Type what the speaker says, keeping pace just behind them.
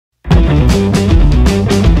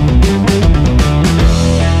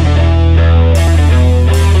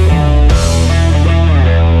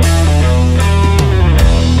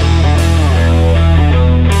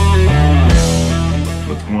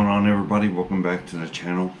welcome back to the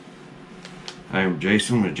channel. I am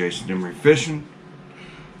Jason with Jason Emery Fishing.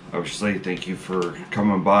 Obviously, thank you for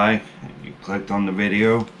coming by. You clicked on the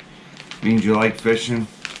video. It means you like fishing.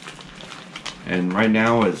 And right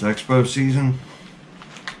now it's Expo season.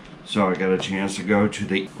 So I got a chance to go to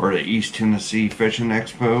the East Tennessee Fishing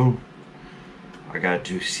Expo. I got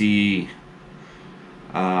to see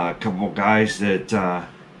a couple guys that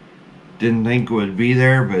didn't think would be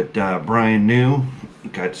there, but Brian knew.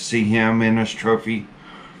 Got to see him in his trophy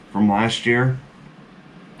from last year.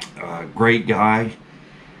 Great guy.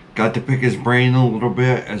 Got to pick his brain a little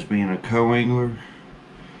bit as being a co-angler.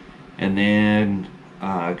 And then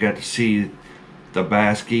got to see the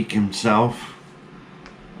bass geek himself,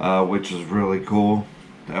 which was really cool.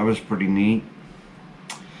 That was pretty neat.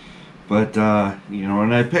 But you know,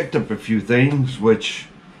 and I picked up a few things which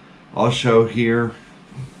I'll show here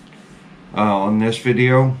on this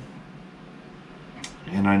video.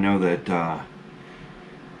 And I know that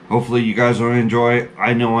hopefully you guys will enjoy it.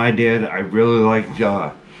 I know I did. I really liked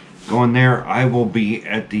going there. I will be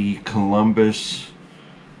at the Columbus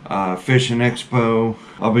Fishing Expo.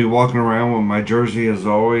 I'll be walking around with my jersey as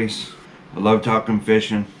always. I love talking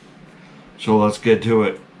fishing. So let's get to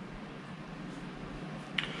it.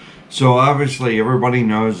 So obviously everybody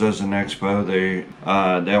knows as an expo they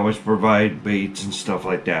always provide baits and stuff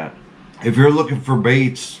like that. If you're looking for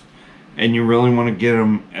baits and you really want to get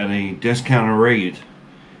them at a discounted rate,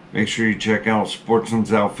 make sure you check out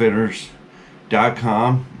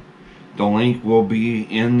sportsmansoutfitters.com. The link will be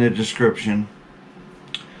in the description.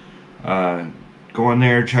 Go in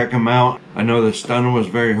there, check them out. I know the stunner was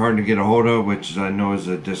very hard to get a hold of, which I know is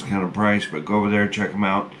a discounted price, but go over there, check them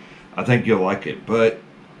out. I think you'll like it. But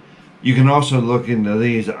you can also look into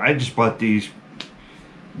these. I just bought these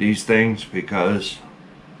things because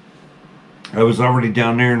I was already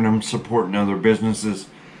down there and I'm supporting other businesses.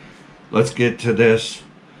 Let's get to this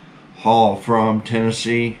haul from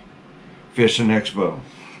Tennessee Fishing Expo.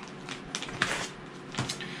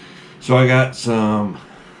 So I got some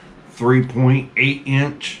 3.8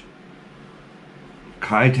 inch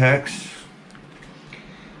Kitex.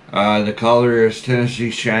 The color is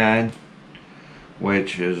Tennessee Shad,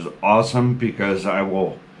 which is awesome because I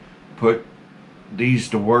will put these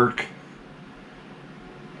to work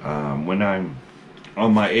when I'm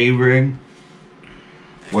on my A-rig,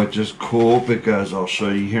 which is cool because I'll show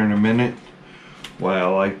you here in a minute why I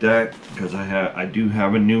like that, because I do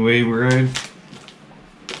have a new A-rig.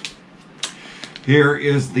 Here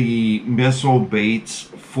is the Missile Baits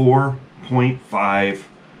 4.5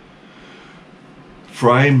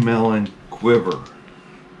 Fried Melon Quiver.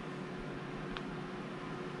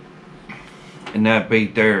 And that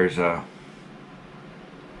bait there is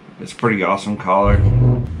it's pretty awesome color.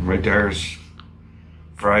 Right there is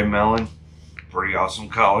fried melon. Pretty awesome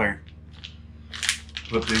color.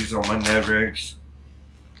 Put these on my Ned rigs.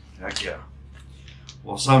 Heck yeah.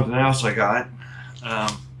 Well, something else I got.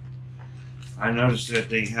 I noticed that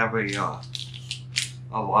they have a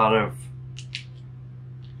lot of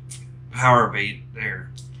power bait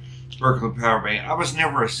there. Berkeley power bait. I was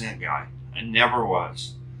never a scent guy. I never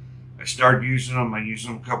was. I started using them. I used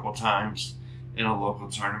them a couple times in a local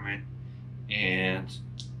tournament, and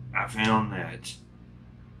I found that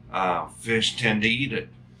fish tend to eat it,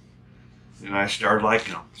 and I started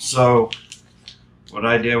liking them. So what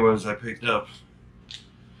I did was I picked up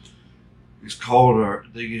these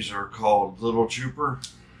are called Little Trooper,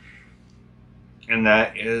 and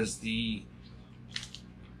that is the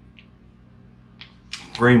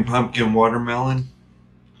green pumpkin watermelon.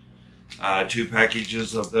 2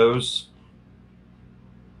 packages of those.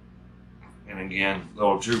 And again,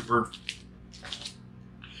 Little Trooper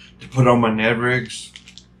to put on my Ned rigs.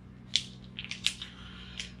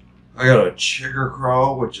 I got a chigger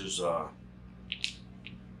crawl, which is a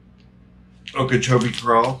Okeechobee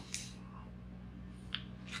crawl.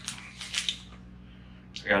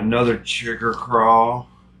 I got another chigger crawl,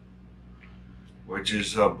 which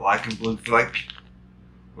is a black and blue fleck,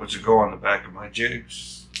 which will go on the back of my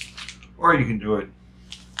jigs. Or you can do it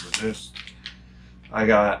with this. I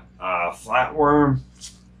got flatworm.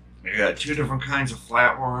 I got 2 different kinds of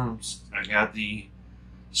flatworms. I got the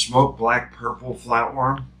smoked black purple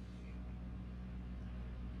flatworm.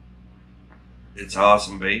 It's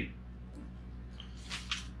awesome bait.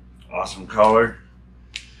 Awesome color.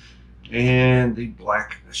 And the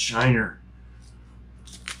black shiner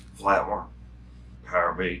flatworm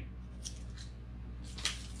power bait.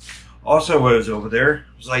 Also, when I was over there,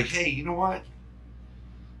 I was like, hey, you know what?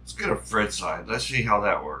 Let's get a Fred side. Let's see how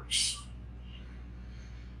that works.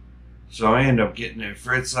 So I end up getting a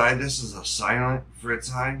Fred side. This is a silent Fred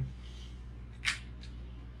side.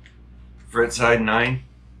 Frittside 9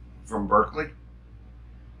 from Berkeley.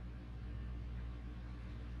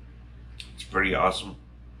 It's pretty awesome.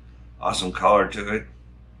 Awesome color to it.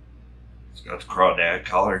 It's got the crawdad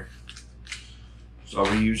color. So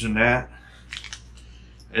I'll be using that.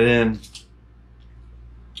 And then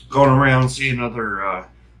going around seeing other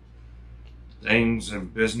things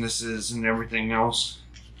and businesses and everything else.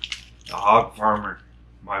 The hog farmer.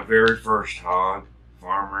 My very first hog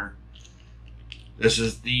farmer. This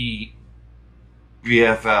is the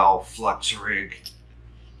VFL Flex Rig.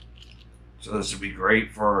 So this would be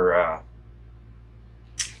great for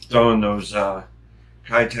throwing those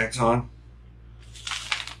Kitechs on.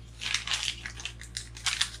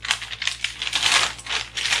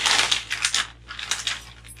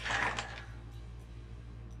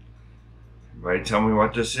 Everybody tell me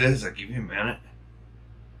what this is. I'll give you a minute.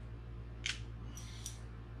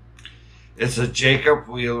 It's a Jacob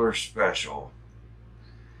Wheeler Special.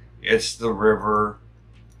 It's the River,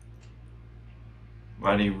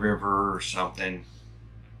 Muddy River or something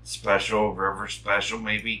special, River Special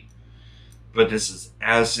maybe. But this is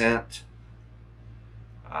Ascent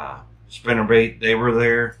spinnerbait. They were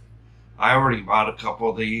there. I already bought a couple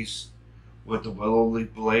of these with the willow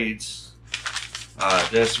leaf blades.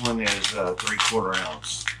 This one is 3/4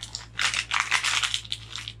 ounce.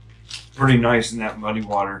 Pretty nice in that muddy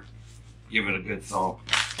water. Give it a good thump.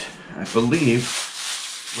 I believe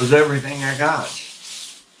was everything I got.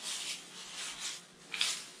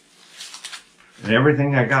 And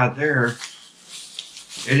everything I got there,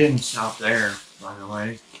 it didn't stop there, by the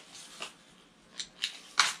way.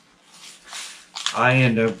 I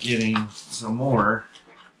end up getting some more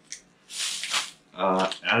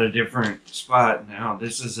at a different spot. Now,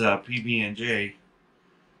 this is a PB&J.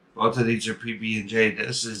 Both of these are PB&J.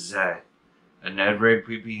 This is a Ned Rig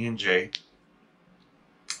PB&J.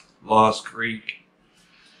 Lost Creek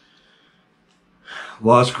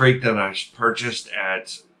that I purchased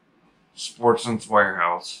at Sportsman's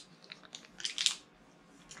Warehouse.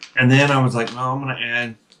 And then I was like, no, I'm going to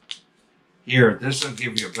add here. This will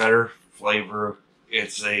give you a better flavor.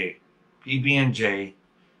 It's a PB&J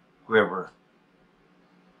quiver.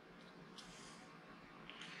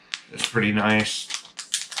 It's pretty nice.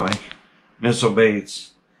 Missile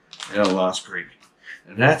baits at Lost Creek.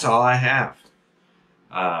 And that's all I have.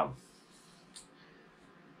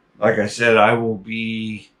 Like I said, I will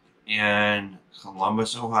be in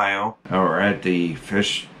Columbus, Ohio. We're at the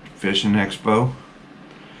Fishing Expo.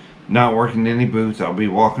 Not working any booths. I'll be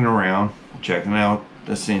walking around, checking out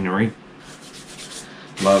the scenery.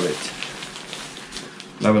 Love it.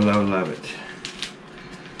 Love it, love it, love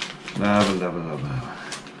it. Love it, love it, love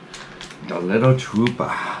it. The little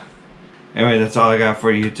trooper. Anyway, that's all I got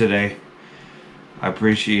for you today. I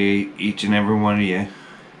appreciate each and every one of you.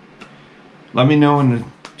 Let me know in the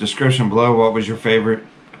description below what was your favorite.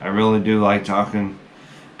 I really do like talking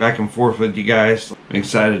back and forth with you guys. I'm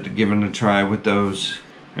excited to give it a try with those.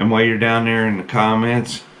 And while you're down there in the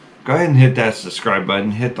comments, go ahead and hit that subscribe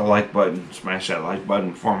button. Hit the like button. Smash that like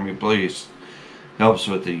button for me, please. Helps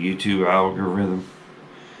with the YouTube algorithm.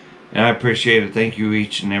 And I appreciate it. Thank you,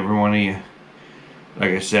 each and every one of you.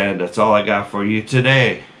 Like I said, that's all I got for you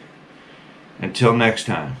today. Until next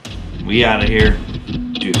time, we out of here.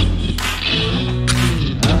 Deuces.